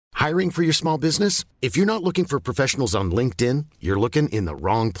Hiring for your small business? If you're not looking for professionals on LinkedIn, you're looking in the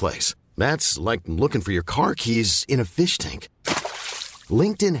wrong place. That's like looking for your car keys in a fish tank.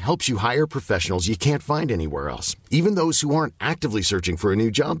 LinkedIn helps you hire professionals you can't find anywhere else, even those who aren't actively searching for a new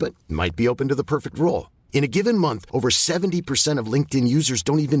job but might be open to the perfect role. In a given month, over 70% of LinkedIn users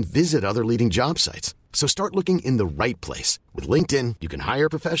don't even visit other leading job sites. So start looking in the right place. With LinkedIn, you can hire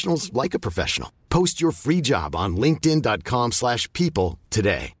professionals like a professional. Post your free job on linkedin.com/people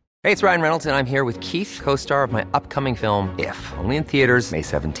today. Hey, it's Ryan Reynolds, and I'm here with Keith, co-star of my upcoming film, If, only in theaters May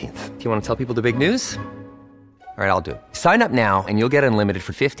 17th. Do you want to tell people the big news? All right, I'll do it. Sign up now and you'll get unlimited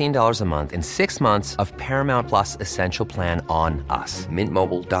for $15 a month and 6 months of Paramount Plus Essential Plan on us.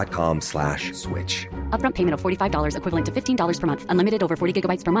 MintMobile.com/switch. Upfront payment of $45 equivalent to $15 per month. Unlimited over 40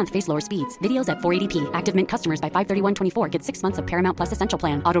 gigabytes per month. Face lower speeds. Videos at 480p. Active Mint customers by 531.24 get 6 months of Paramount Plus Essential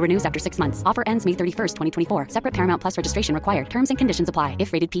Plan. Auto renews after 6 months. Offer ends May 31st, 2024. Separate Paramount Plus registration required. Terms and conditions apply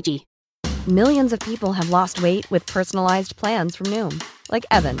if rated PG. Millions of people have lost weight with personalized plans from Noom. Like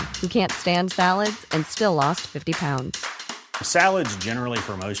Evan, who can't stand salads and still lost 50 pounds. Salads generally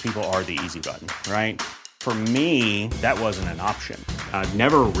for most people are the easy button, right? For me, that wasn't an option. I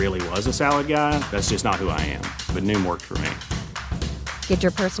never really was a salad guy. That's just not who I am. But Noom worked for me. Get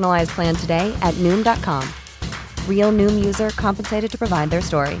your personalized plan today at Noom.com. Real Noom user compensated to provide their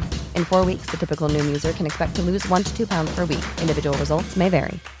story. In 4 weeks, the typical Noom user can expect to lose 1 to 2 pounds per week. Individual results may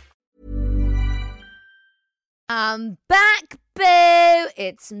vary. I'm back, boo!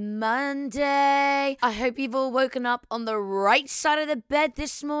 It's Monday. I hope you've all woken up on the right side of the bed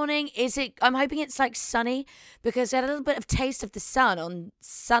this morning. I'm hoping it's like sunny because I had a little bit of taste of the sun on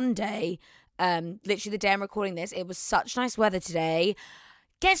Sunday. Literally the day I'm recording this. It was such nice weather today.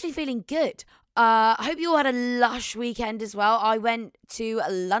 Gets me feeling good. I hope you all had a lush weekend as well. I went to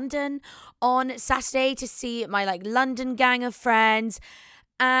London on Saturday to see my London gang of friends.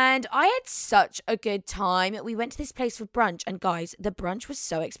 And I had such a good time. We went to this place for brunch. And guys, the brunch was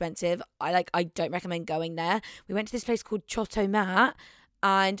so expensive. I don't recommend going there. We went to this place called Chotto Mat.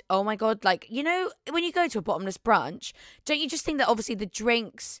 And oh my God, when you go to a bottomless brunch, don't you just think that obviously the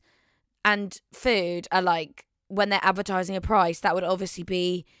drinks and food are when they're advertising a price, that would obviously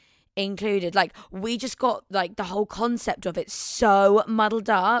be included. We just got the whole concept of it so muddled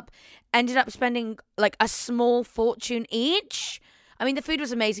up. Ended up spending a small fortune each. I mean, the food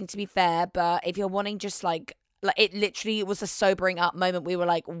was amazing, to be fair, but if you're wanting just it was a sobering up moment. We were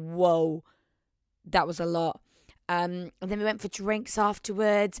like, whoa, that was a lot. And then we went for drinks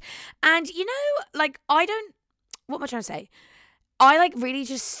afterwards. And, what am I trying to say? I really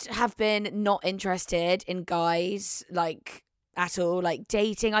just have been not interested in guys, at all,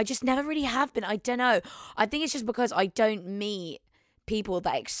 dating. I just never really have been. I don't know. I think it's just because I don't meet people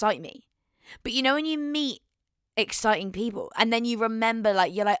that excite me. But when you meet exciting people and then you remember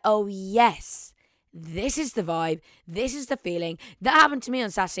you're like, oh yes, this is the vibe, this is the feeling. That happened to me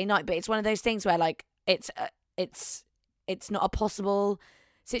on Saturday night, but it's one of those things where it's not a possible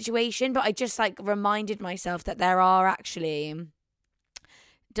situation, but I just reminded myself that there are actually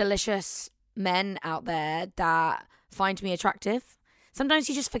delicious men out there that find me attractive. Sometimes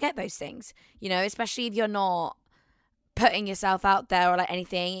you just forget those things, especially if you're not putting yourself out there or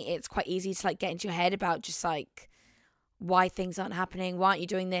anything. It's quite easy to get into your head about just why things aren't happening, why aren't you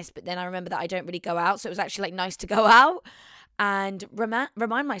doing this? But then I remember that I don't really go out, so it was actually nice to go out and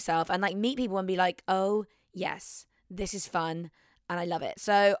remind myself and meet people and be like, oh yes, this is fun and I love it.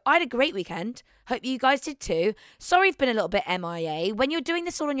 So I had a great weekend. Hope you guys did too. Sorry I've been a little bit MIA. When you're doing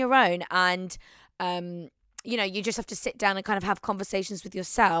this all on your own and you just have to sit down and kind of have conversations with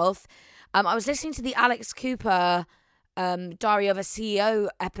yourself. I was listening to the Alex Cooper Diary of a CEO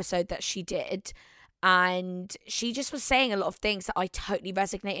episode that she did, and she just was saying a lot of things that I totally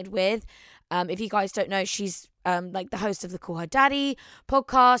resonated with. If you guys don't know, she's the host of the Call Her Daddy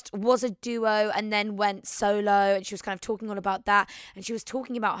podcast, was a duo and then went solo, and she was kind of talking all about that, and she was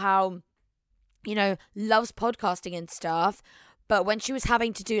talking about how loves podcasting and stuff, but when she was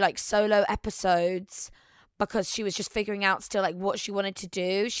having to do solo episodes because she was just figuring out still what she wanted to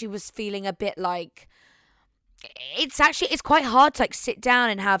do, she was feeling a bit it's quite hard to sit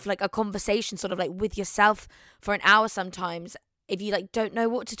down and have a conversation sort of with yourself for an hour sometimes if you don't know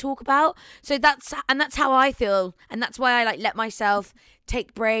what to talk about. So that's how I feel, and that's why I let myself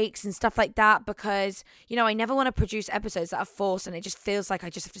take breaks and stuff like that, because I never want to produce episodes that are forced and it just feels like I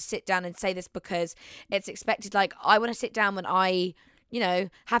just have to sit down and say this because it's expected. I want to sit down when I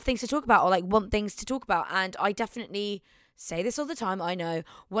have things to talk about or want things to talk about, and I definitely say this all the time, I know,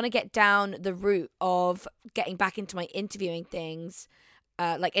 want to get down the route of getting back into my interviewing things,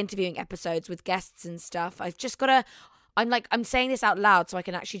 interviewing episodes with guests and stuff. I've just got to I'm saying this out loud so I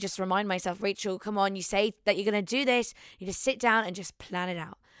can actually just remind myself, Rachel, come on, you say that you're going to do this. You just sit down and just plan it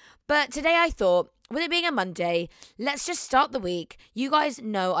out. But today I thought, with it being a Monday, let's just start the week. You guys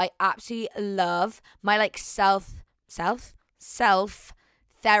know I absolutely love my like self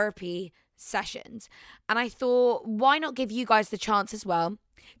therapy sessions. And I thought, why not give you guys the chance as well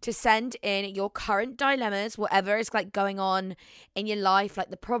to send in your current dilemmas, whatever is like going on in your life, like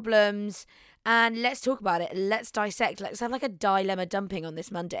the problems, and let's talk about it. Let's dissect. Let's have like a dilemma dumping on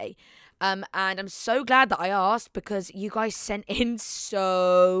this Monday. And I'm so glad that I asked, because you guys sent in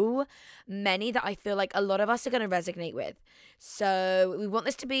so many that I feel like a lot of us are going to resonate with. So we want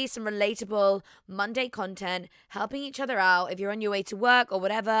this to be some relatable Monday content, helping each other out if you're on your way to work or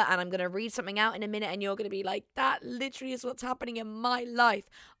whatever. And I'm going to read something out in a minute and you're going to be like, that literally is what's happening in my life.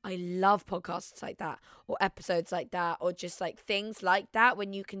 I love podcasts like that, or episodes like that, or just like things like that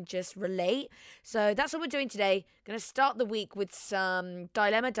when you can just relate. So that's what we're doing today. Going to start the week with some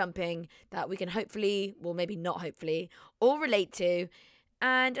dilemma dumping that we can hopefully, well, maybe not hopefully, all relate to,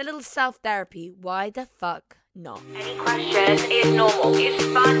 and a little self-therapy. Why the fuck not? Any questions? It's normal. It's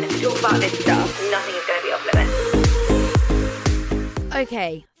fun to talk about this stuff. Nothing is going to be off limits.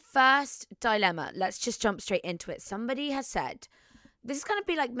 Okay, first dilemma. Let's just jump straight into it. Somebody has said, this is going to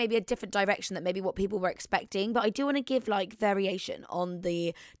be like maybe a different direction than maybe what people were expecting, but I do want to give like variation on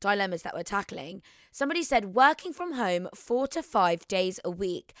the dilemmas that we're tackling. Somebody said, working from home 4 to 5 days a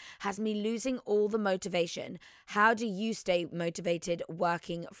week has me losing all the motivation. How do you stay motivated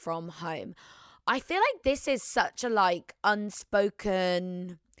working from home? I feel like this is such a like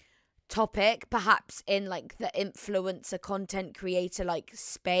unspoken topic, perhaps in like the influencer content creator like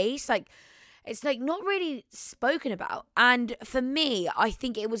space. Like, it's like not really spoken about. And for me, I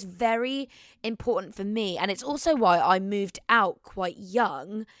think it was very important for me. And it's also why I moved out quite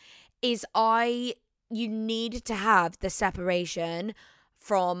young, is you need to have the separation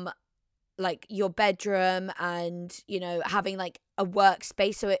from like your bedroom and, you know, having like a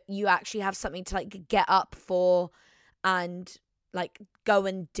workspace. So you actually have something to like get up for and like go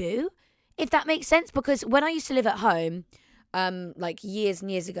and do, if that makes sense. Because when I used to live at home, like years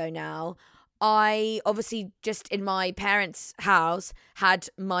and years ago now, I obviously just in my parents' house had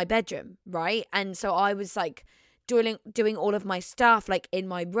my bedroom, right? And so I was like doing all of my stuff like in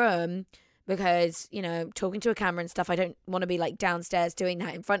my room, because, you know, talking to a camera and stuff, I don't want to be like downstairs doing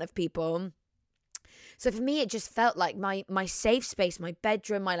that in front of people. So for me, it just felt like my safe space, my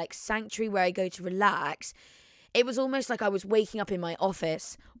bedroom, my like sanctuary where I go to relax. It was almost like I was waking up in my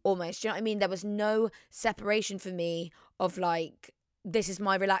office almost. Do you know what I mean? There was no separation for me of like, this is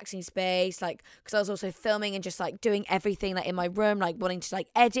my relaxing space, like, because I was also filming and just like doing everything like in my room, like wanting to like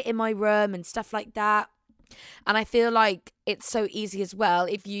edit in my room and stuff like that. And I feel like it's so easy as well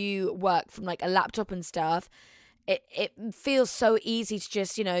if you work from like a laptop and stuff. It feels so easy to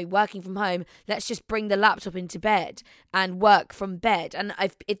just, you know, working from home, let's just bring the laptop into bed and work from bed. And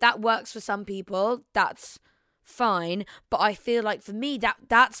if that works for some people, that's fine. But I feel like for me,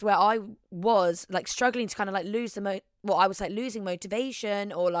 that's where I was like struggling to kind of like lose I was like losing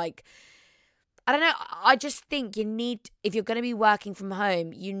motivation, or like, I don't know. I just think you need, if you're going to be working from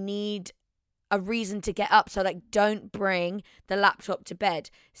home, you need a reason to get up. So like, don't bring the laptop to bed.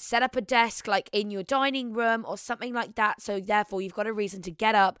 Set up a desk like in your dining room or something like that. So therefore you've got a reason to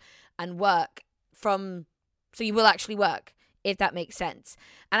get up and work so you will actually work, if that makes sense.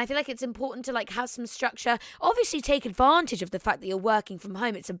 And I feel like it's important to like have some structure. Obviously take advantage of the fact that you're working from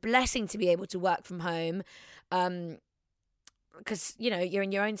home. It's a blessing to be able to work from home. Because, you know, you're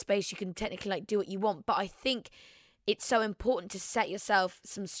in your own space, you can technically like do what you want. But I think it's so important to set yourself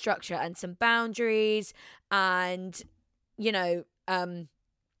some structure and some boundaries, and, you know,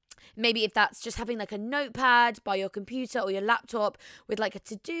 maybe if that's just having like a notepad by your computer or your laptop with like a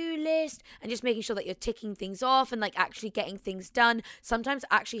to-do list, and just making sure that you're ticking things off and like actually getting things done. Sometimes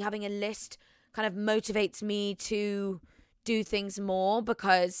actually having a list kind of motivates me to do things more,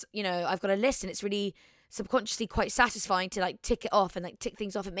 because, you know, I've got a list and it's really subconsciously quite satisfying to like tick it off and like tick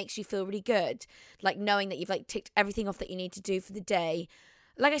things off. It makes you feel really good, like knowing that you've like ticked everything off that you need to do for the day.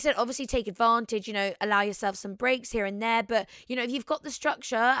 Like I said, obviously take advantage, you know, allow yourself some breaks here and there. But, you know, if you've got the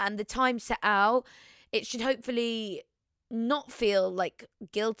structure and the time set out, it should hopefully not feel like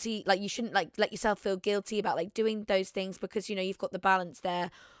guilty. Like you shouldn't like let yourself feel guilty about like doing those things, because, you know, you've got the balance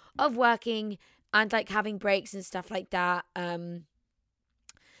there of working and like having breaks and stuff like that.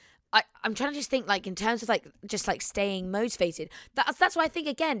 I'm trying to just think like in terms of like just like staying motivated. That's why I think,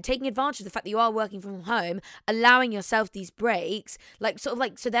 again, taking advantage of the fact that you are working from home, allowing yourself these breaks, like sort of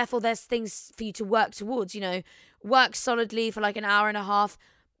like, so therefore there's things for you to work towards, you know, work solidly for like an hour and a half,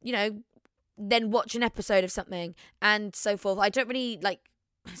 you know, then watch an episode of something and so forth. I don't really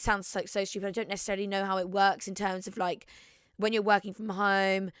sounds like so stupid. I don't necessarily know how it works in terms of like when you're working from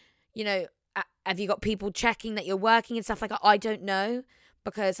home, you know, have you got people checking that you're working and stuff like that? I don't know,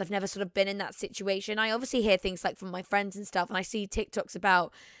 because I've never sort of been in that situation. I obviously hear things like from my friends and stuff, and I see TikToks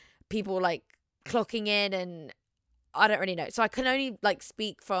about people like clocking in, and I don't really know. So I can only like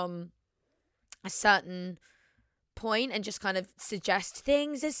speak from a certain point and just kind of suggest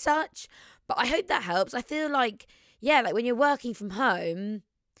things as such. But I hope that helps. I feel like, yeah, like when you're working from home,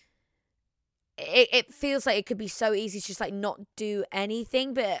 it feels like it could be so easy to just like not do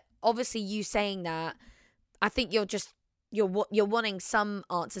anything. But obviously you saying that, I think you're wanting some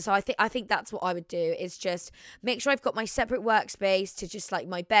answer. So I think that's what I would do, is just make sure I've got my separate workspace to just like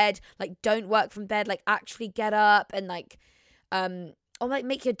my bed, like don't work from bed, like actually get up and like or like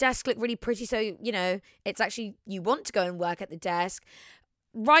make your desk look really pretty, so you know it's actually you want to go and work at the desk.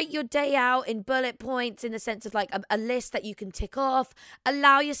 Write your day out in bullet points, in the sense of like a list that you can tick off.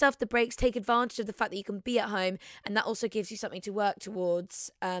 Allow yourself the breaks, take advantage of the fact that you can be at home, and that also gives you something to work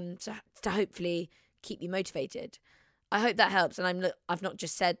towards, to hopefully keep you motivated. I hope that helps, and I've not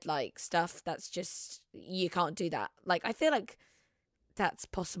just said like stuff that's just you can't do that. Like I feel like that's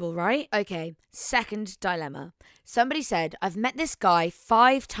possible, right? Okay, second dilemma. Somebody said, I've met this guy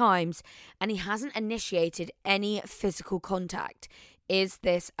 5 times and he hasn't initiated any physical contact. Is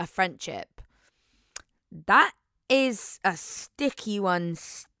this a friendship? That is a sticky one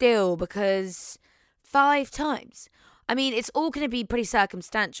still, because 5 times. I mean, it's all going to be pretty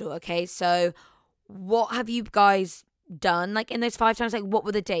circumstantial, okay? So what have you guys done? Like in those 5 times, like what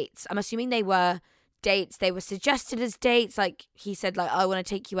were the dates? I'm assuming they were dates. They were suggested as dates. Like he said, like, I want to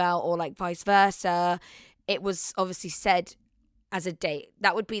take you out, or like vice versa. It was obviously said as a date.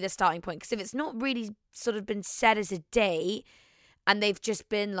 That would be the starting point. Because if it's not really sort of been said as a date, and they've just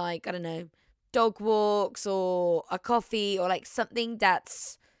been like, I don't know, dog walks or a coffee or like something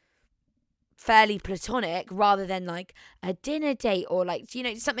that's fairly platonic, rather than like a dinner date or like, you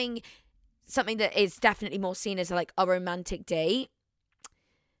know, something that is definitely more seen as like a romantic date.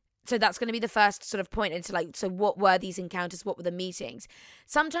 So that's going to be the first sort of point into like, so what were these encounters? What were the meetings?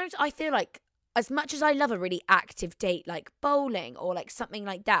 Sometimes I feel like, as much as I love a really active date, like bowling or like something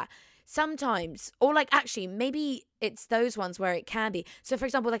like that, sometimes, or like actually maybe it's those ones where it can be. So for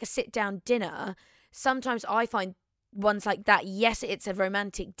example, like a sit down dinner, sometimes I find ones like that, yes, it's a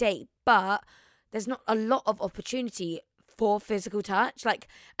romantic date, but there's not a lot of opportunity for physical touch, like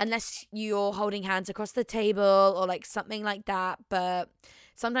unless you're holding hands across the table or like something like that. But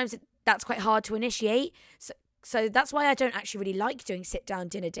sometimes that's quite hard to initiate. So that's why I don't actually really like doing sit down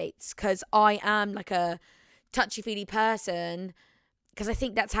dinner dates, because I am like a touchy-feely person, because I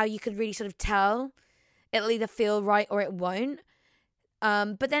think that's how you could really sort of tell. It'll either feel right or it won't.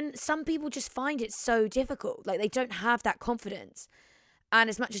 But then some people just find it so difficult. Like they don't have that confidence. And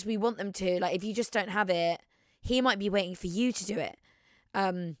as much as we want them to, like if you just don't have it, he might be waiting for you to do it.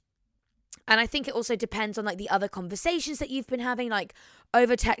 And I think it also depends on like the other conversations that you've been having, like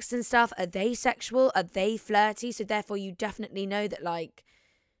over text and stuff. Are they sexual? Are they flirty? So therefore you definitely know that, like,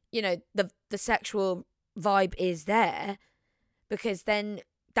 you know, the sexual vibe is there, because then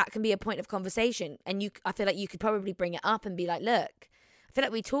that can be a point of conversation. And I feel like you could probably bring it up and be like, look, I feel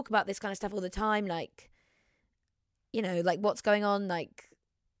like we talk about this kind of stuff all the time. Like, you know, like what's going on? Like,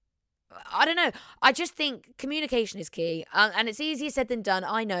 I don't know. I just think communication is key. And it's easier said than done,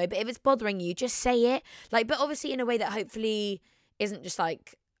 I know. But if it's bothering you, just say it. Like, but obviously in a way that hopefully isn't just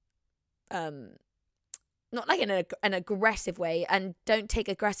like, not like in an aggressive way. And don't take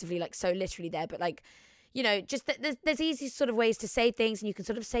aggressively like so literally there. But like, you know, just there's easy sort of ways to say things. And you can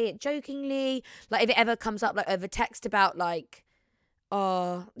sort of say it jokingly. Like if it ever comes up like over text about like,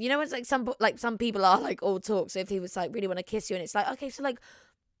 oh, you know, it's like some people are like all talk. So if he was like really want to kiss you, and it's like, okay, so like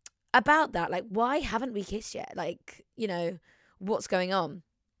about that, like why haven't we kissed yet? Like, you know, what's going on?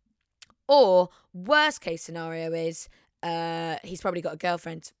 Or worst case scenario is he's probably got a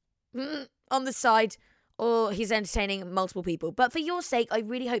girlfriend on the side, or he's entertaining multiple people. But for your sake, I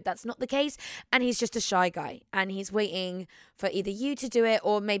really hope that's not the case, and he's just a shy guy and he's waiting for either you to do it,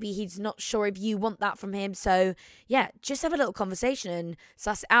 or maybe he's not sure if you want that from him. So yeah, just have a little conversation and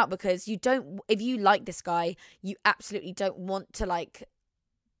suss it out, because if you like this guy, you absolutely don't want to like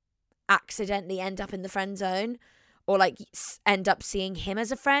accidentally end up in the friend zone, or like end up seeing him as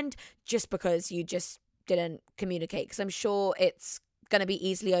a friend just because you just didn't communicate, because I'm sure it's going to be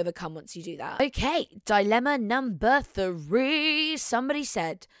easily overcome once you do that. Okay, dilemma number 3. Somebody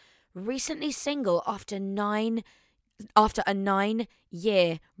said, recently single after a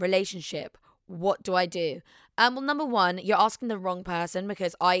 9-year relationship. What do I do? Well, number 1, you're asking the wrong person,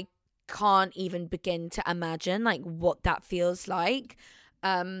 because I can't even begin to imagine like what that feels like.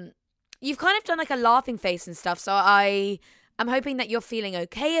 You've kind of done like a laughing face and stuff, so I'm hoping that you're feeling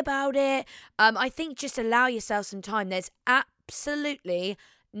okay about it. I think just allow yourself some time. There's absolutely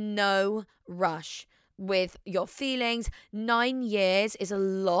no rush with your feelings. 9 years is a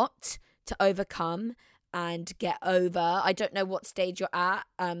lot to overcome and get over. I don't know what stage you're at.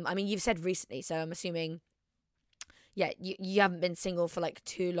 I mean, you've said recently, so I'm assuming, yeah, you haven't been single for like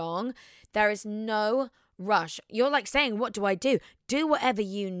too long. There is no rush. You're like saying, what do I do? Do whatever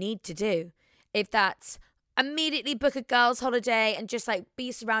you need to do. If that's immediately book a girls' holiday and just like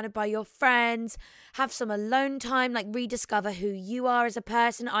be surrounded by your friends, have some alone time, like rediscover who you are as a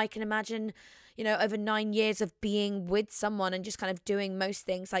person. I can imagine, you know, over 9 years of being with someone and just kind of doing most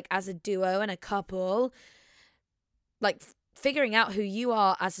things like as a duo and a couple, like figuring out who you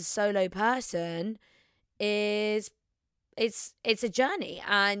are as a solo person is it's a journey,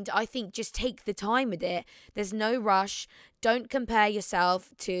 and I think just take the time with it. There's no rush. Don't compare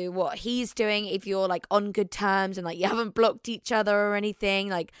yourself to what he's doing if you're like on good terms and like you haven't blocked each other or anything.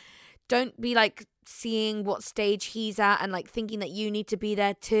 Like, don't be like seeing what stage he's at and like thinking that you need to be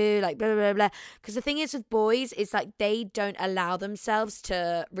there too, like blah blah blah. Because the thing is with boys is like they don't allow themselves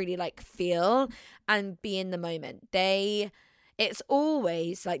to really like feel and be in the moment. It's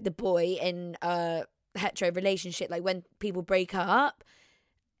always like the boy in a hetero relationship, like when people break up,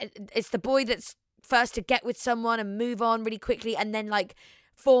 it's the boy that's first to get with someone and move on really quickly, and then like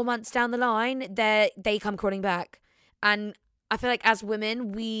 4 months down the line they come crawling back. And I feel like as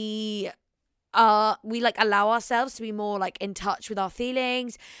women we like allow ourselves to be more like in touch with our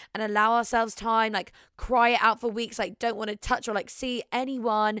feelings and allow ourselves time, like cry it out for weeks, like don't want to touch or like see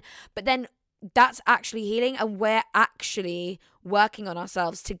anyone, but then that's actually healing and we're actually working on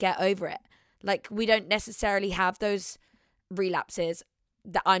ourselves to get over it. Like, we don't necessarily have those relapses.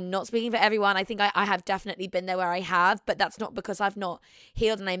 That I'm not speaking for everyone. I think I have definitely been there where I have, but that's not because I've not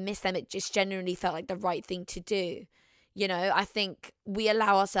healed and I miss them. It just genuinely felt like the right thing to do. You know, I think we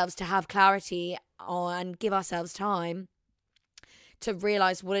allow ourselves to have clarity and give ourselves time to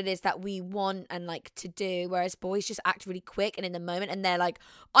realize what it is that we want and like to do, whereas boys just act really quick and in the moment, and they're like,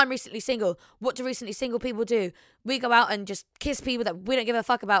 I'm recently single. What do recently single people do? We go out and just kiss people that we don't give a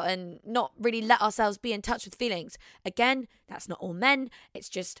fuck about and not really let ourselves be in touch with feelings. Again, that's not all men. It's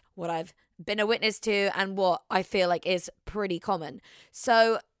just what I've been a witness to and what I feel like is pretty common.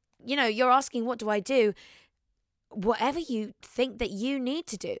 So, you know, you're asking, what do I do? Whatever you think that you need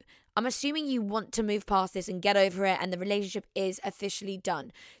to do. I'm assuming you want to move past this and get over it and the relationship is officially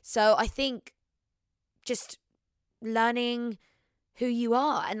done. So I think just learning who you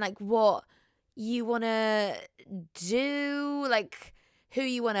are and like what you want to do, like who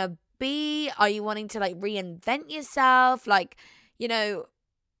you want to be. Are you wanting to like reinvent yourself? Like, you know,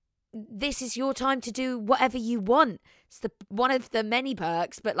 this is your time to do whatever you want. It's one of the many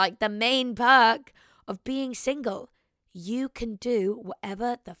perks, but like the main perk of being single. You can do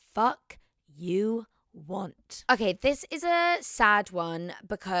whatever the fuck you want. Okay, this is a sad one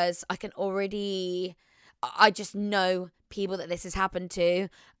because I just know people that this has happened to.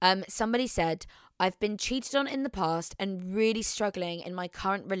 Somebody said, I've been cheated on in the past and really struggling in my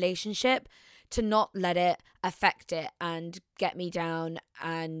current relationship to not let it affect it and get me down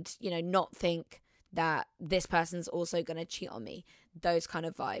and, you know, not think that this person's also going to cheat on me. Those kind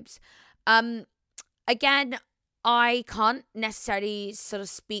of vibes. Again, I can't necessarily sort of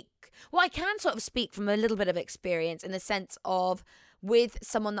speak, well, I can sort of speak from a little bit of experience in the sense of with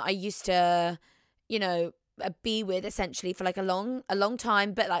someone that I used to, you know, be with essentially for like a long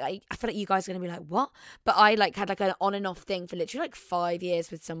time, but like I feel like you guys are going to be like, what? But I like had like an on and off thing for literally like 5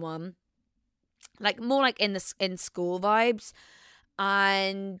 years with someone, like more like in school vibes,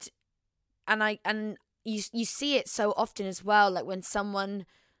 and you see it so often as well, like when someone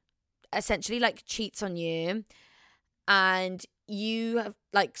essentially like cheats on you and you have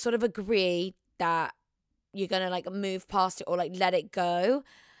like sort of agree that you're gonna like move past it or like let it go,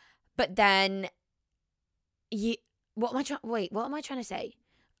 but then what am I trying to say?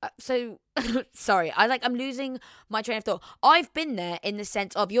 So sorry, I'm losing my train of thought. I've been there in the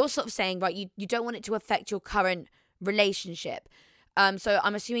sense of you're sort of saying, right, you don't want it to affect your current relationship. So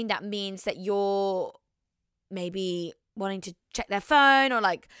I'm assuming that means that you're maybe wanting to check their phone or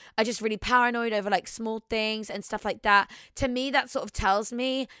like are just really paranoid over like small things and stuff like that. To me, that sort of tells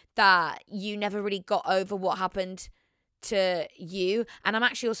me that you never really got over what happened to you. And I'm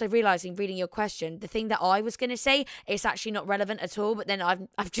actually also realizing, reading your question, the thing that I was going to say is actually not relevant at all, but then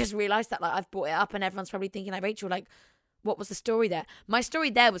I've just realized that like I've brought it up and everyone's probably thinking like, Rachel, like what was the story there? My story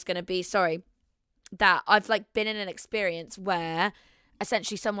there was going to be, that I've like been in an experience where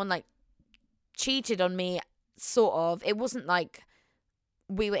essentially someone like cheated on me, sort of. It wasn't like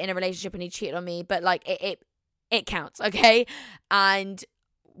we were in a relationship and he cheated on me, but like it counts, okay? And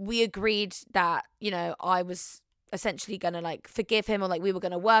we agreed that, you know, I was essentially gonna like forgive him, or like we were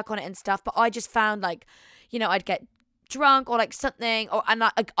gonna work on it and stuff. But I just found like, you know, I'd get drunk or like something, and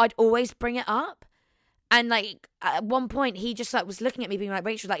I'd always bring it up. And like at one point he just like was looking at me being like,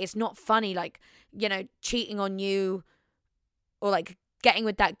 Rachel, like, it's not funny, like, you know, cheating on you or like getting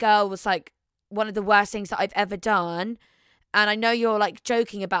with that girl was like one of the worst things that I've ever done. And I know you're like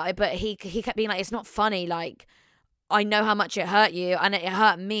joking about it, but he kept being like, it's not funny, like, I know how much it hurt you and it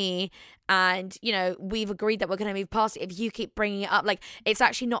hurt me, and, you know, we've agreed that we're going to move past it. If you keep bringing it up, like, it's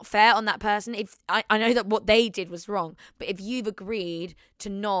actually not fair on that person. If I know that what they did was wrong, but if you've agreed to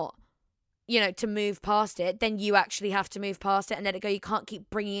not, you know, to move past it, then you actually have to move past it and let it go. You can't keep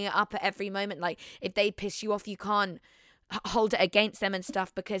bringing it up at every moment. Like, if they piss you off, you can't hold it against them and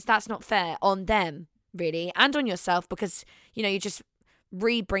stuff, because that's not fair on them, really, and on yourself, because, you know, you're just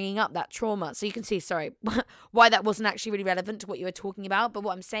re-bringing up that trauma. So you can see, sorry, why that wasn't actually really relevant to what you were talking about. But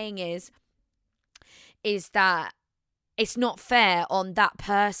what I'm saying is that it's not fair on that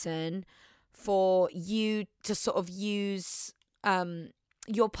person for you to sort of use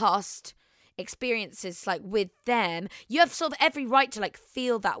your past experiences like with them. You have sort of every right to like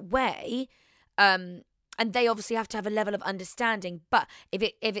feel that way, and they obviously have to have a level of understanding. But if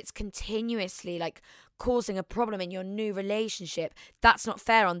it's continuously like causing a problem in your new relationship, that's not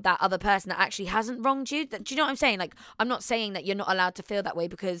fair on that other person that actually hasn't wronged you. Do you know what I'm saying? Like, I'm not saying that you're not allowed to feel that way,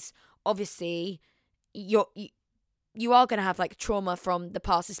 because obviously you are going to have like trauma from the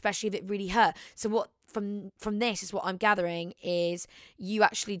past, especially if it really hurt. So what from this is what I'm gathering is you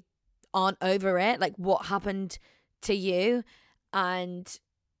actually aren't over it, like what happened to you. And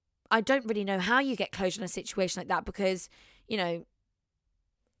I don't really know how you get closure in a situation like that, because, you know,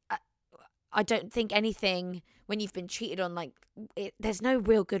 I don't think anything when you've been cheated on, like, there's no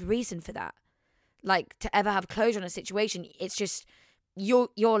real good reason for that. Like, to ever have closure on a situation, it's just you're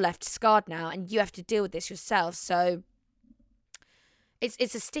left scarred now, and you have to deal with this yourself. So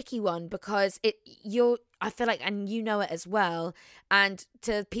it's a sticky one, because I feel like, and you know it as well, and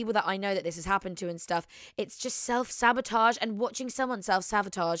to people that I know that this has happened to and stuff, it's just self-sabotage. And watching someone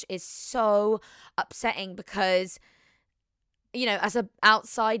self-sabotage is so upsetting, because, you know, as an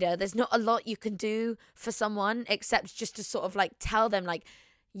outsider, there's not a lot you can do for someone except just to sort of like tell them, like,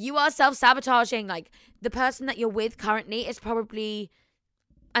 you are self-sabotaging. Like, the person that you're with currently is probably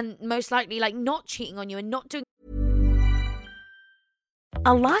and most likely like not cheating on you and not doing.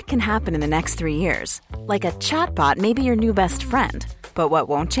 A lot can happen in the next 3 years. Like a chatbot may be your new best friend. But what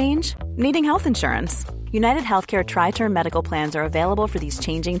won't change? Needing health insurance. United Healthcare Tri-Term Medical Plans are available for these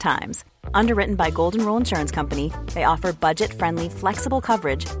changing times. Underwritten by Golden Rule Insurance Company, they offer budget-friendly, flexible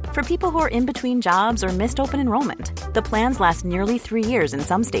coverage for people who are in between jobs or missed open enrollment. The plans last nearly 3 years in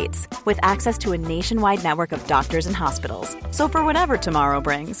some states, with access to a nationwide network of doctors and hospitals. So for whatever tomorrow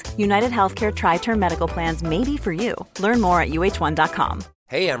brings, United Healthcare Tri-Term Medical Plans may be for you. Learn more at uh1.com.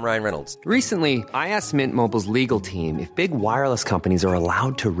 Hey, I'm Ryan Reynolds. Recently, I asked Mint Mobile's legal team if big wireless companies are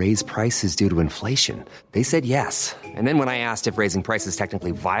allowed to raise prices due to inflation. They said yes. And then when I asked if raising prices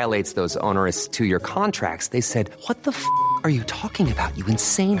technically violates those onerous 2-year contracts, they said, "What the f*** are you talking about, you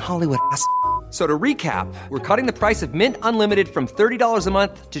insane Hollywood ass?" So to recap, we're cutting the price of Mint Unlimited from $30 a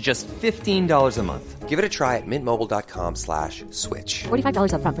month to just $15 a month. Give it a try at mintmobile.com/switch.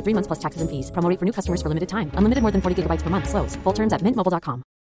 $45 up front for 3 months plus taxes and fees. Promo rate for new customers for limited time. Unlimited more than 40 gigabytes per month. Slows full terms at mintmobile.com.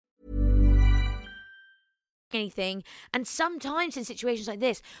 Anything. And sometimes in situations like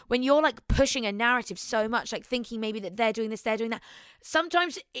this, when you're like pushing a narrative so much, like thinking maybe that they're doing this, they're doing that,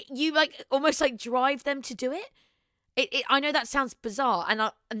 sometimes you like almost like drive them to do it. I know that sounds bizarre,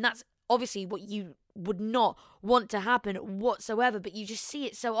 and that's obviously what you would not want to happen whatsoever, but you just see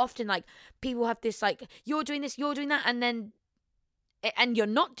it so often. Like, people have this like, you're doing this, you're doing that, and you're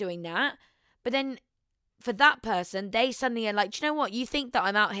not doing that, but then for that person, they suddenly are like, do you know what, you think that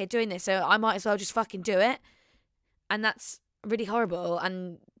I'm out here doing this, so I might as well just fucking do it. And that's really horrible.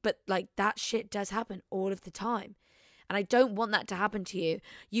 But like, that shit does happen all of the time, and I don't want that to happen to you.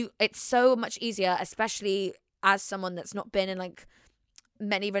 It's so much easier, especially as someone that's not been in like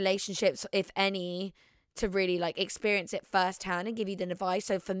many relationships, if any, to really like experience it firsthand and give you the advice.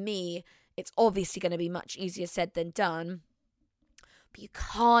 So for me, it's obviously going to be much easier said than done. But you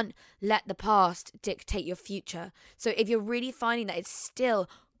can't let the past dictate your future. So if you're really finding that it's still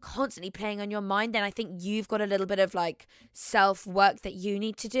constantly playing on your mind, then I think you've got a little bit of like self-work that you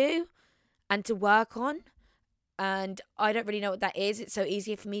need to do and to work on. And I don't really know what that is. It's so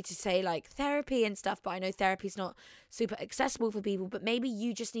easy for me to say like therapy and stuff, but I know therapy's not super accessible for people. But maybe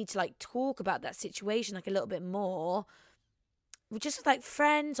you just need to like talk about that situation like a little bit more, just with like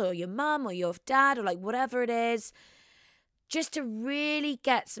friends or your mum or your dad or like whatever it is, just to really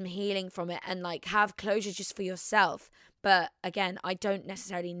get some healing from it and like have closure just for yourself. But again, I don't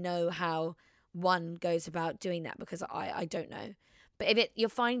necessarily know how one goes about doing that because I don't know. But if you're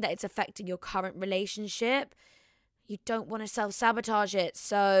finding that it's affecting your current relationship, you don't want to self-sabotage it.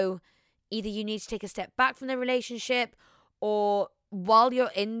 So either you need to take a step back from the relationship, or while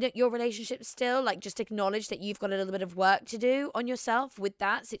you're in your relationship still, like just acknowledge that you've got a little bit of work to do on yourself with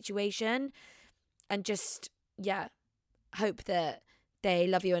that situation, and just, hope that they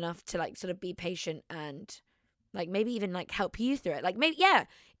love you enough to like sort of be patient and like maybe even like help you through it. Like maybe,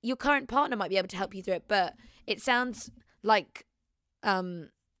 your current partner might be able to help you through it, but it sounds like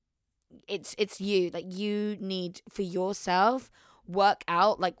it's you, like you need for yourself work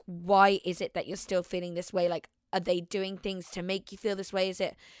out like why is it that you're still feeling this way. Like, are they doing things to make you feel this way? Is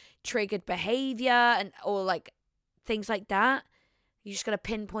it triggered behavior and or like things like that? You just gotta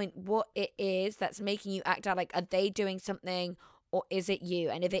pinpoint what it is that's making you act out. Like, are they doing something or is it you?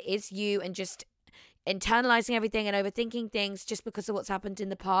 And if it is you and just internalizing everything and overthinking things just because of what's happened in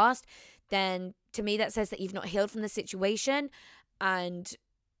the past, then to me that says that you've not healed from the situation and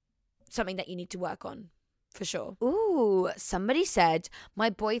something that you need to work on for sure. Ooh, somebody said, my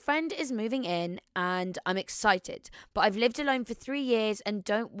boyfriend is moving in and I'm excited, but I've lived alone for 3 years and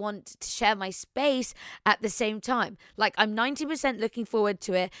don't want to share my space at the same time. Like, I'm 90% looking forward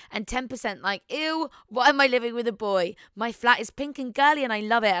to it and 10% like, ew, why am I living with a boy? My flat is pink and girly and I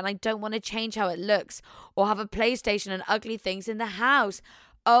love it and I don't want to change how it looks or have a PlayStation and ugly things in the house.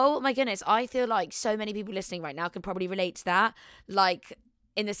 Oh my goodness, I feel like so many people listening right now can probably relate to that. Like,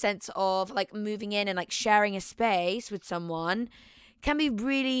 in the sense of like moving in and like sharing a space with someone can be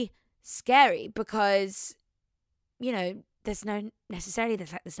really scary because, you know, there's no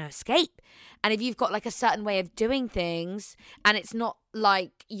escape. And if you've got like a certain way of doing things and it's not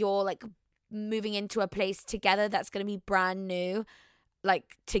like you're like moving into a place together that's going to be brand new,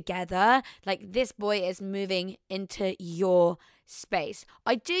 like together, like this boy is moving into your space.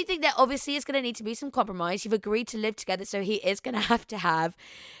 I do think that obviously is going to need to be some compromise. You've agreed to live together, so he is going to have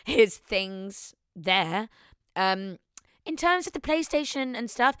his things there. In terms of the PlayStation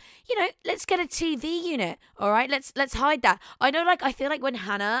and stuff, you know, let's get a TV unit. All right, let's hide that. I know, like, I feel like when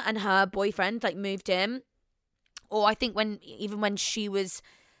Hannah and her boyfriend like moved in, or I think when she was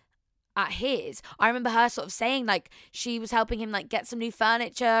at his, I remember her sort of saying like she was helping him like get some new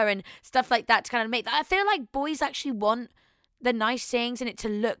furniture and stuff like that to kind of make that. I feel like boys actually want the nice things and it to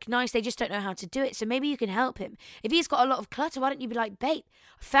look nice. They just don't know how to do it. So maybe you can help him. If he's got a lot of clutter, why don't you be like, babe,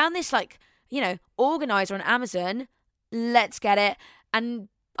 I found this like, you know, organizer on Amazon. Let's get it. And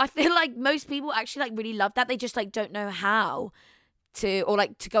I feel like most people actually like really love that. They just like don't know how to, or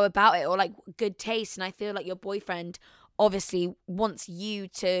like to go about it, or like good taste. And I feel like your boyfriend obviously wants you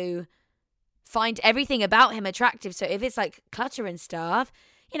to find everything about him attractive. So if it's like clutter and stuff,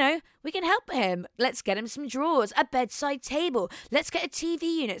 you know, we can help him. Let's get him some drawers, a bedside table. Let's get a TV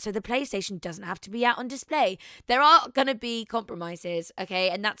unit so the PlayStation doesn't have to be out on display. There are going to be compromises, okay?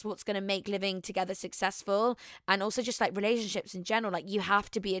 And that's what's going to make living together successful. And also just like relationships in general, like you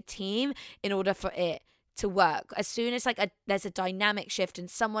have to be a team in order for it to work. As soon as like there's a dynamic shift and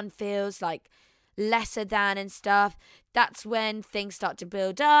someone feels like lesser than and stuff, that's when things start to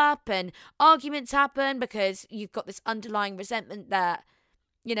build up and arguments happen because you've got this underlying resentment that,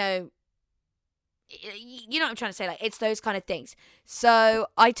 you know what I'm trying to say, like it's those kind of things. So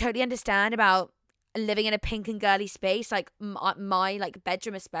I totally understand about living in a pink and girly space, like my like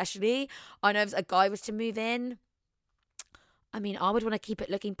bedroom especially. I know if a guy was to move in, I mean, I would want to keep it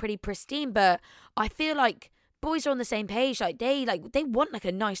looking pretty pristine, but I feel like boys are on the same page. Like they want like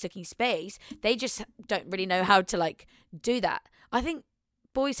a nice looking space. They just don't really know how to like do that. I think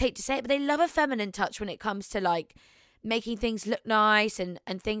boys hate to say it, but they love a feminine touch when it comes to like making things look nice and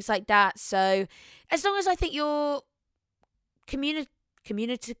things like that. So as long as I think you're communicative,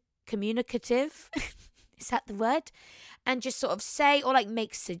 is that the word? And just sort of say or like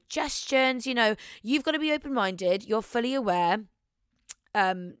make suggestions, you know, you've got to be open-minded. You're fully aware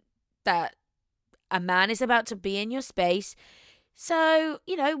that a man is about to be in your space. So,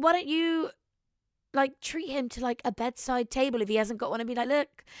 you know, why don't you like treat him to like a bedside table if he hasn't got one, and be like,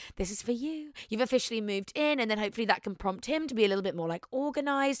 look, this is for you. You've officially moved in, and then hopefully that can prompt him to be a little bit more like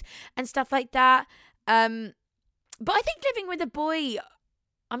organized and stuff like that. But I think living with a boy,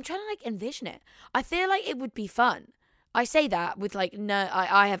 I'm trying to like envision it. I feel like it would be fun. I say that with like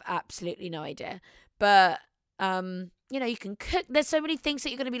I have absolutely no idea. But You can cook. There's so many things that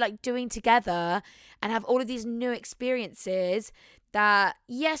you're going to be like doing together and have all of these new experiences that,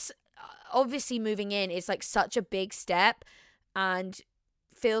 yes, obviously moving in is like such a big step and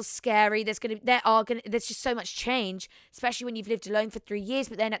feels scary. There's just so much change, especially when you've lived alone for 3 years.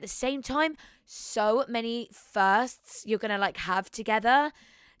 But then at the same time, so many firsts you're going to like have together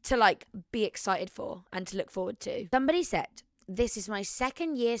to like be excited for and to look forward to. Somebody said, this is my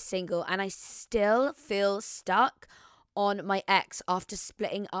 2nd year single and I still feel stuck on my ex after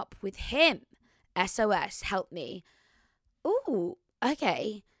splitting up with him. SOS, help me. Ooh,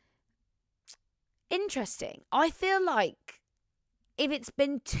 okay. Interesting. I feel like if it's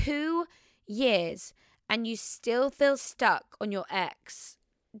been 2 years and you still feel stuck on your ex,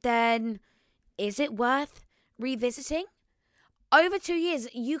 then is it worth revisiting? Over 2 years,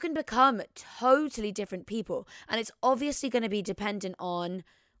 you can become totally different people. And it's obviously going to be dependent on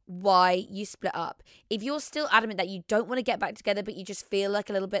why you split up. If you're still adamant that you don't want to get back together, but you just feel like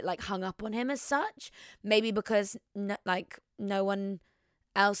a little bit like hung up on him as such, maybe because no one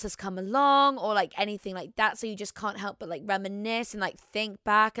else has come along or like anything like that, so you just can't help but like reminisce and like think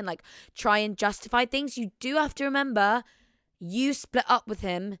back and like try and justify things, you do have to remember you split up with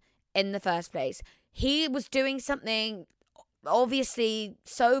him in the first place. He was doing something obviously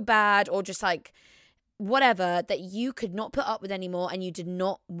so bad or just like whatever that you could not put up with anymore and you did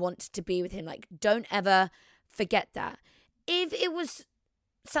not want to be with him. Like, don't ever forget that. If it was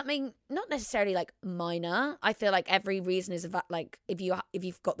something not necessarily like minor, I feel like every reason is like if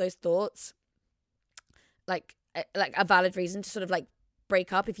you've got those thoughts, like a valid reason to sort of like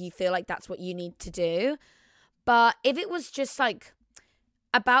break up if you feel like that's what you need to do. But if it was just like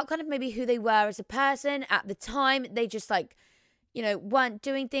about kind of maybe who they were as a person at the time, they just like, weren't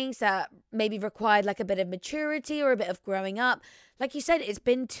doing things that maybe required like a bit of maturity or a bit of growing up. Like you said, it's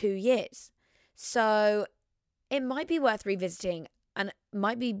been 2 years. So it might be worth revisiting and it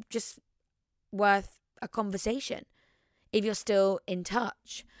might be just worth a conversation if you're still in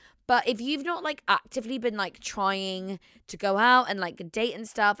touch. But if you've not like actively been like trying to go out and like date and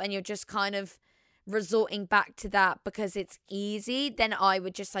stuff and you're just kind of resorting back to that because it's easy, then I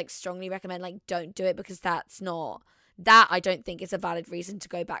would just like strongly recommend like don't do it, because that I don't think is a valid reason to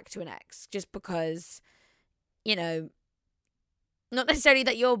go back to an ex, just because, not necessarily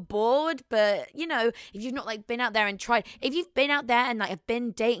that you're bored, but, if you've not like been out there and tried, if you've been out there and like have been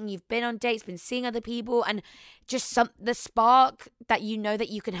dating, you've been on dates, been seeing other people, and just the spark that that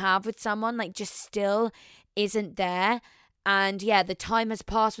you can have with someone like just still isn't there. And yeah, the time has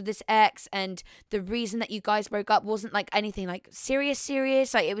passed with this ex, and the reason that you guys broke up wasn't like anything like serious.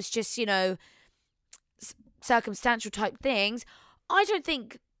 Like it was just, circumstantial type things. I don't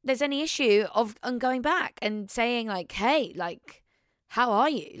think there's any issue on going back and saying like, hey, like, how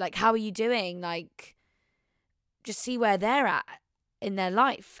are you? Like, how are you doing? Like, just see where they're at in their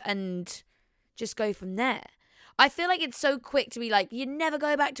life and just go from there. I feel like it's so quick to be like, you never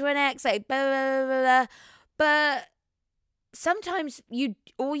go back to an ex, like, blah, blah, blah, blah. But sometimes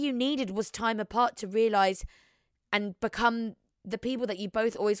all you needed was time apart to realize and become the people that you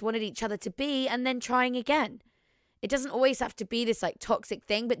both always wanted each other to be, and then trying again. It doesn't always have to be this like toxic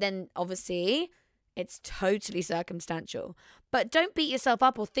thing, but then obviously it's totally circumstantial. But don't beat yourself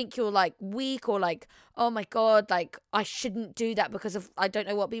up or think you're like weak or like, oh my God, like I shouldn't do that because of I don't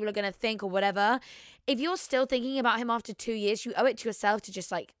know what people are going to think or whatever. If you're still thinking about him after 2 years, you owe it to yourself to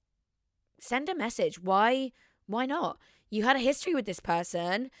just like send a message. Why not? You had a history with this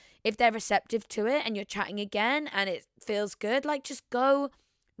person. If they're receptive to it and you're chatting again and it feels good, like just go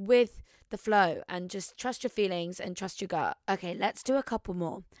with the flow and just trust your feelings and trust your gut. Okay, let's do a couple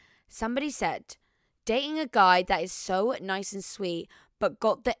more. Somebody said, dating a guy that is so nice and sweet, but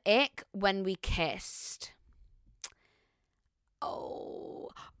got the ick when we kissed. Oh,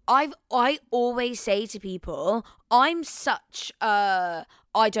 I always say to people, I'm such a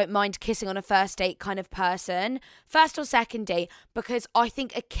I don't mind kissing on a first date kind of person, first or second date, because I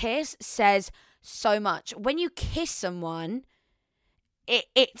think a kiss says so much. When you kiss someone,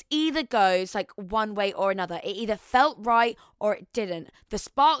 it either goes like one way or another. It either felt right or it didn't. The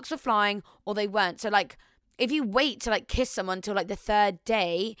sparks were flying or they weren't. So like if you wait to like kiss someone till like the third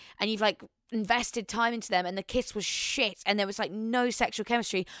day and you've like invested time into them and the kiss was shit and there was like no sexual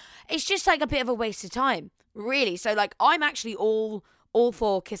chemistry, it's just like a bit of a waste of time, really. So like I'm actually all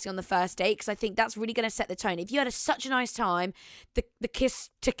for kissing on the first date, because I think that's really going to set the tone. If you had such a nice time, the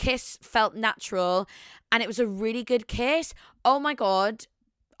kiss felt natural and it was a really good kiss, oh my God,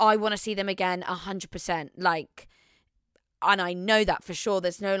 I want to see them again 100%. Like, and I know that for sure.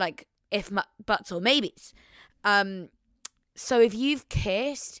 There's no like if, buts or maybes. So if you've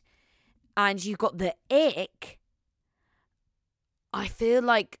kissed and you got the ick, I feel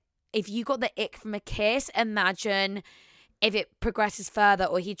like if you got the ick from a kiss, imagine if it progresses further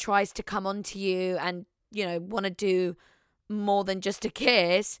or he tries to come onto you and, you know, want to do more than just a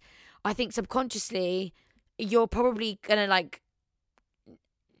kiss. I think subconsciously you're probably going to like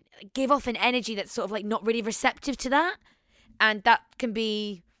give off an energy that's sort of like not really receptive to that. And that can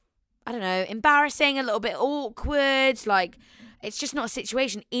be, I don't know, embarrassing, a little bit awkward. Like, it's just not a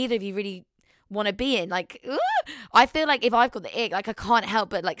situation either of you really want to be in. Like, I feel like if I've got the ick, like, I can't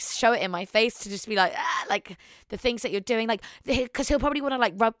help but like show it in my face to just be like, like the things that you're doing, like, because he'll probably want to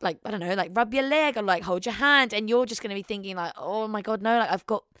like rub, like, I don't know, like rub your leg or like hold your hand, and you're just going to be thinking like, oh my God, no, like I've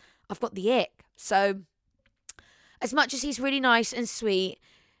got the ick. So as much as he's really nice and sweet,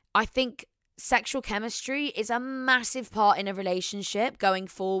 I think sexual chemistry is a massive part in a relationship going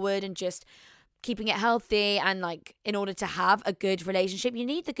forward, and just keeping it healthy. And like, in order to have a good relationship, you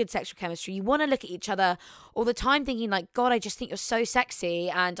need the good sexual chemistry. You want to look at each other all the time thinking like, God, I just think you're so sexy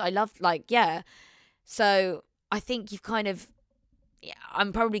and I love, like, yeah. So I think you've kind of, yeah,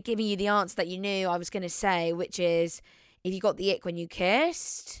 I'm probably giving you the answer that you knew I was going to say, which is if you got the ick when you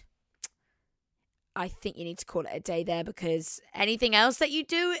kissed, I think you need to call it a day there, because anything else that you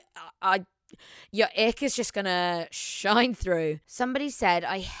do, your ick is just going to shine through. Somebody said,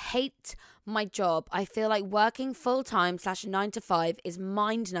 I hate my job. I feel like working full-time / 9 to 5 is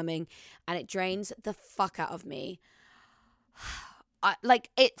mind-numbing and it drains the fuck out of me.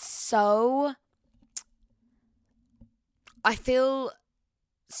 It's so... I feel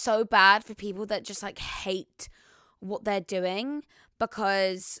so bad for people that just like hate what they're doing,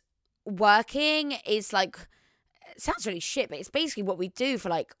 because working is like, it sounds really shit, but it's basically what we do for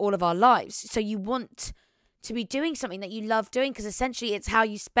like all of our lives. So you want to be doing something that you love doing, because essentially it's how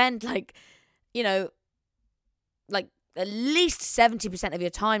you spend, like, you know, like at least 70% of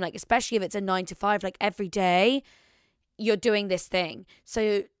your time, like especially if it's a 9 to 5, like every day you're doing this thing.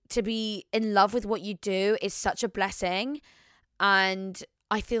 So to be in love with what you do is such a blessing. And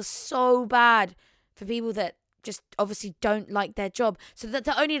I feel so bad for people that just obviously don't like their job. So that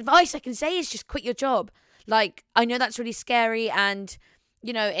the only advice I can say is just quit your job. Like, I know that's really scary, and,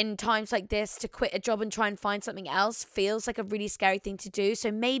 you know, in times like this, to quit a job and try and find something else feels like a really scary thing to do.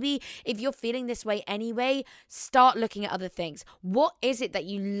 So maybe if you're feeling this way anyway, start looking at other things. What is it that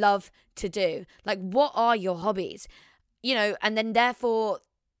you love to do? Like, what are your hobbies? You know, and then therefore,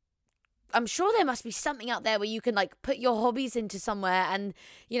 I'm sure there must be something out there where you can like put your hobbies into somewhere, and,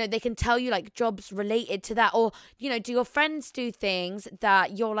 you know, they can tell you like jobs related to that. Or, you know, do your friends do things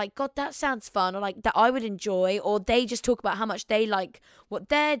that you're like, God, that sounds fun, or like that I would enjoy, or they just talk about how much they like what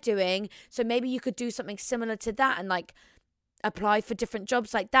they're doing. So maybe you could do something similar to that and like apply for different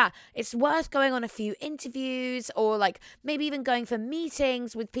jobs like that. It's worth going on a few interviews, or like maybe even going for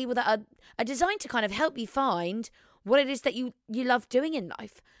meetings with people that are designed to kind of help you find what it is that you love doing in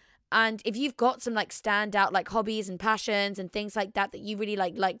life. And if you've got some like standout like hobbies and passions and things like that you really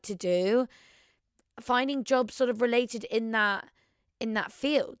like to do, finding jobs sort of related in that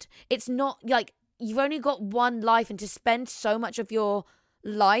field. It's not like you've only got one life, and to spend so much of your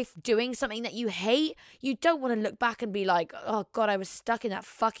life doing something that you hate, you don't want to look back and be like, oh God, I was stuck in that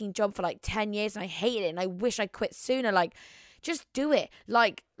fucking job for like 10 years and I hated it and I wish I quit sooner. Like, just do it.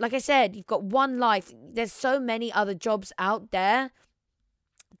 Like I said, you've got one life. There's so many other jobs out there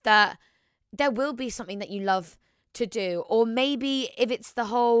that there will be something that you love to do. Or maybe if it's the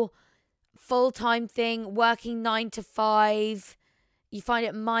whole full-time thing, working 9 to 5, you find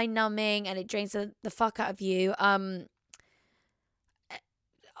it mind-numbing and it drains the fuck out of you. I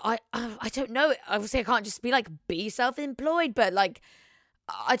don't know. Obviously, I can't just be like, be self-employed, but like,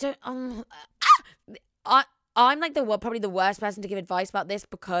 I don't. I'm like probably the worst person to give advice about this,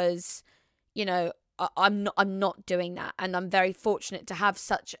 because, you know, I'm not doing that, and I'm very fortunate to have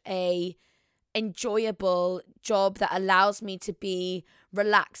such a enjoyable job that allows me to be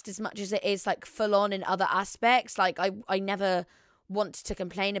relaxed as much as it is like full on in other aspects. Like I never want to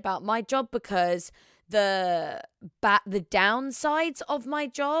complain about my job, because the downsides of my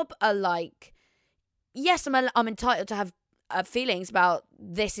job are like, yes, I'm entitled to have feelings about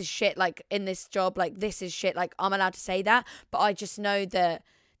this is shit, like in this job, like this is shit, like I'm allowed to say that, but I just know that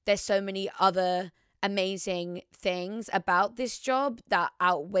there's so many other amazing things about this job that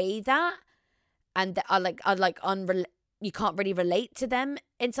outweigh that, and that are you can't really relate to them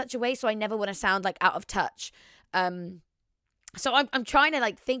in such a way. So I never want to sound like out of touch. So I'm trying to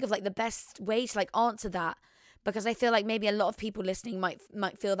like think of like the best way to like answer that, because I feel like maybe a lot of people listening might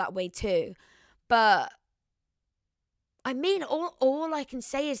feel that way too. But I mean, all I can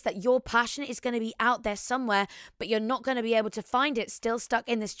say is that your passion is going to be out there somewhere, but you're not going to be able to find it still stuck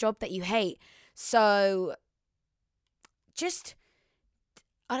in this job that you hate. So just,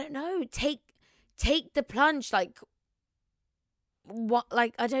 I don't know, take the plunge. Like, what,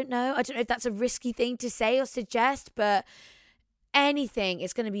 like, I don't know if that's a risky thing to say or suggest, but anything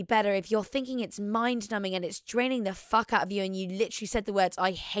is going to be better if you're thinking it's mind-numbing and it's draining the fuck out of you and you literally said the words,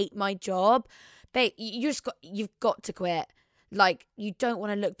 I hate my job. Babe, you've got to quit. Like, you don't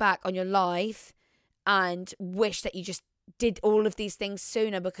want to look back on your life and wish that you just did all of these things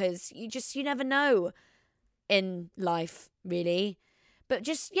sooner, because you never know in life, really. But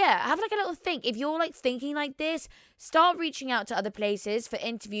just, have like a little think. If you're like thinking like this, start reaching out to other places for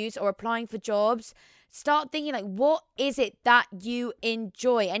interviews or applying for jobs. Start thinking like, what is it that you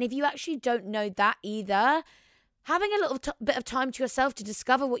enjoy? And if you actually don't know that either, having a little bit of time to yourself to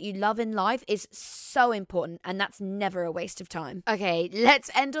discover what you love in life is so important, and that's never a waste of time. Okay, let's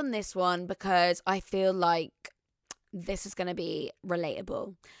end on this one because I feel like this is going to be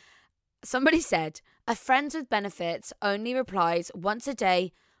relatable. Somebody said, a friend with benefits only replies once a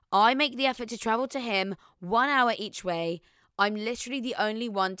day. I make the effort to travel to him 1 hour each way. I'm literally the only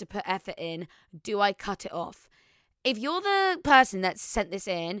one to put effort in. Do I cut it off? If you're the person that sent this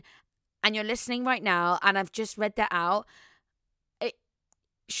in, and you're listening right now, and I've just read that out,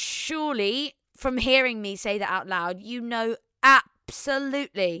 surely, from hearing me say that out loud, you know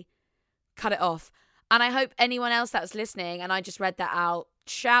absolutely cut it off. And I hope anyone else that was listening, and I just read that out,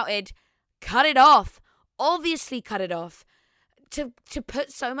 shouted, cut it off. Obviously cut it off. To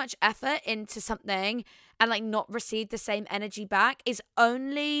put so much effort into something and like not receive the same energy back is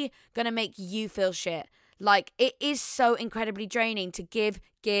only going to make you feel shit. Like, it is so incredibly draining to give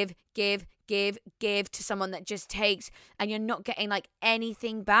to someone that just takes, and you're not getting like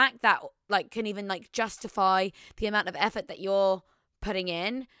anything back that like can even like justify the amount of effort that you're putting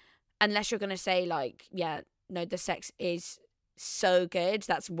in, unless you're going to say like, yeah, no, the sex is so good,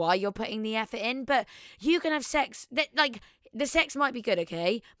 that's why you're putting the effort in. But you can have sex that like, the sex might be good,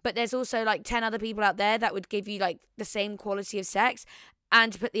 okay, but there's also like 10 other people out there that would give you like the same quality of sex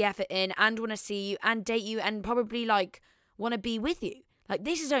and put the effort in and want to see you and date you and probably like want to be with you. Like,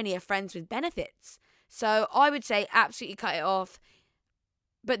 this is only a friends with benefits. So I would say absolutely cut it off.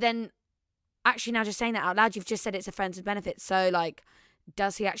 But then, actually now just saying that out loud, you've just said it's a friends with benefits. So like,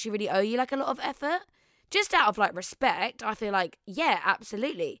 does he actually really owe you like a lot of effort? Just out of like respect, I feel like, yeah,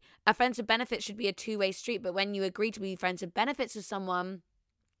 absolutely. A friends with benefits should be a two-way street. But when you agree to be friends with benefits with someone,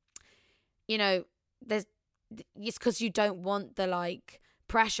 you know, it's because you don't want the like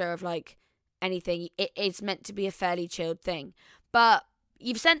pressure of like anything. It's meant to be a fairly chilled thing. But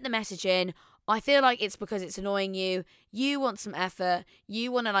you've sent the message in. I feel like it's because it's annoying you. You want some effort.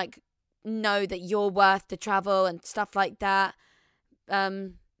 You want to like know that you're worth the travel and stuff like that.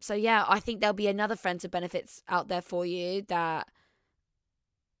 So yeah, I think there'll be another friends with benefits out there for you that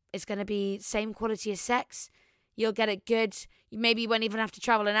is going to be same quality as sex. You'll get it good. You maybe won't even have to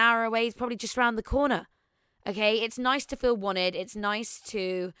travel an hour away. It's probably just around the corner. Okay, it's nice to feel wanted. It's nice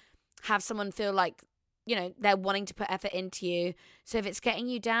to have someone feel like, you know, they're wanting to put effort into you. So if it's getting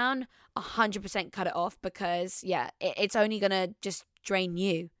you down, 100% cut it off, because, yeah, it's only going to just drain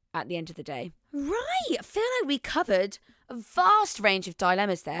you at the end of the day. Right, I feel like we covered a vast range of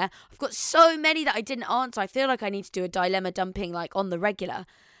dilemmas there. I've got so many that I didn't answer. I feel like I need to do a dilemma dumping like on the regular,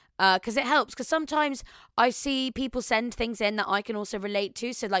 because it helps. Because sometimes I see people send things in that I can also relate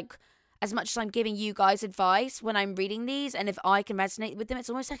to. So like, as much as I'm giving you guys advice when I'm reading these, and if I can resonate with them, it's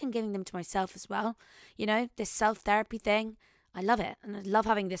almost like I'm giving them to myself as well. You know, this self-therapy thing. I love it. And I love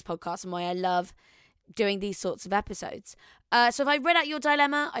having this podcast and why I love doing these sorts of episodes. So if I read out your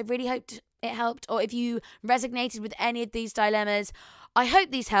dilemma, I really hoped it helped. Or if you resonated with any of these dilemmas, I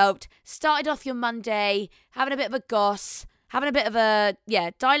hope these helped. Started off your Monday, having a bit of a goss, having a bit of a,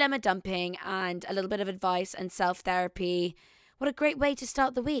 dilemma dumping and a little bit of advice and self-therapy. What a great way to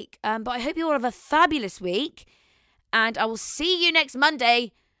start the week. But I hope you all have a fabulous week, and I will see you next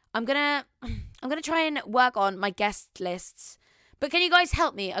Monday. I'm gonna try and work on my guest lists. But can you guys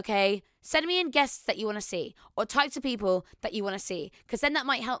help me, okay? Send me in guests that you want to see, or types of people that you want to see, because then that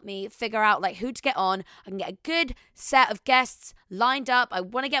might help me figure out like who to get on. I can get a good set of guests lined up. I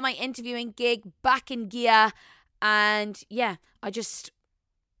want to get my interviewing gig back in gear, and yeah,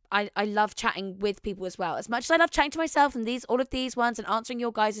 I love chatting with people as well. As much as I love chatting to myself and all of these ones and answering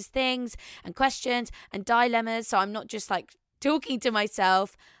your guys' things and questions and dilemmas, so I'm not just like talking to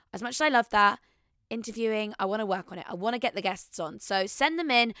myself. As much as I love that, interviewing, I want to work on it. I want to get the guests on. So send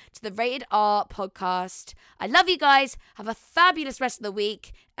them in to the Rated R podcast. I love you guys. Have a fabulous rest of the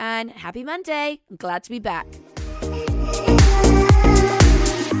week and happy Monday. I'm glad to be back.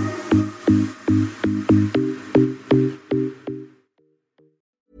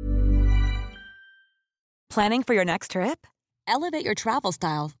 Planning for your next trip? Elevate your travel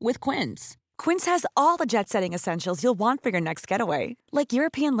style with Quince. Quince has all the jet-setting essentials you'll want for your next getaway, like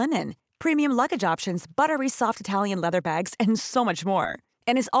European linen, premium luggage options, buttery soft Italian leather bags, and so much more.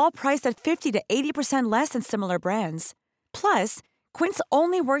 And is all priced at 50 to 80% less than similar brands. Plus, Quince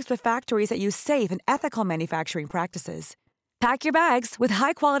only works with factories that use safe and ethical manufacturing practices. Pack your bags with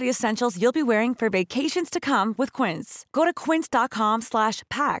high-quality essentials you'll be wearing for vacations to come with Quince. Go to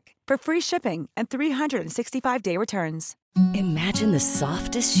quince.com/pack for free shipping and 365-day returns. Imagine the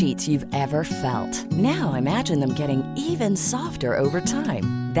softest sheets you've ever felt. Now imagine them getting even softer over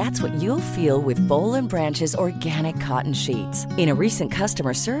time. That's what you'll feel with Boll & Branch's organic cotton sheets. In a recent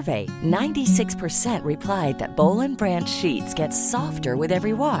customer survey, 96% replied that Boll & Branch sheets get softer with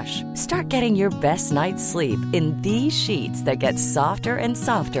every wash. Start getting your best night's sleep in these sheets that get softer and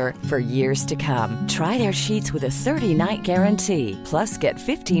softer for years to come. Try their sheets with a 30-night guarantee. Plus, get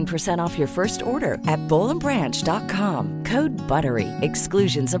 15% off your first order at bollandbranch.com. Code BUTTERY.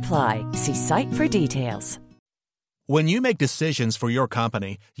 Exclusions apply. See site for details. When you make decisions for your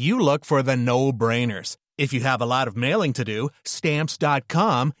company, you look for the no-brainers. If you have a lot of mailing to do,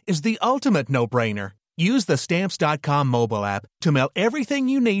 Stamps.com is the ultimate no-brainer. Use the Stamps.com mobile app to mail everything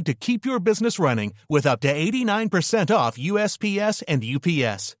you need to keep your business running with up to 89% off USPS and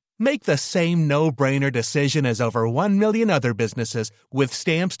UPS. Make the same no-brainer decision as over 1 million other businesses with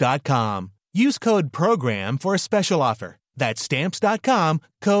Stamps.com. Use code PROGRAM for a special offer. That's Stamps.com,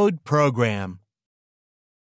 code PROGRAM.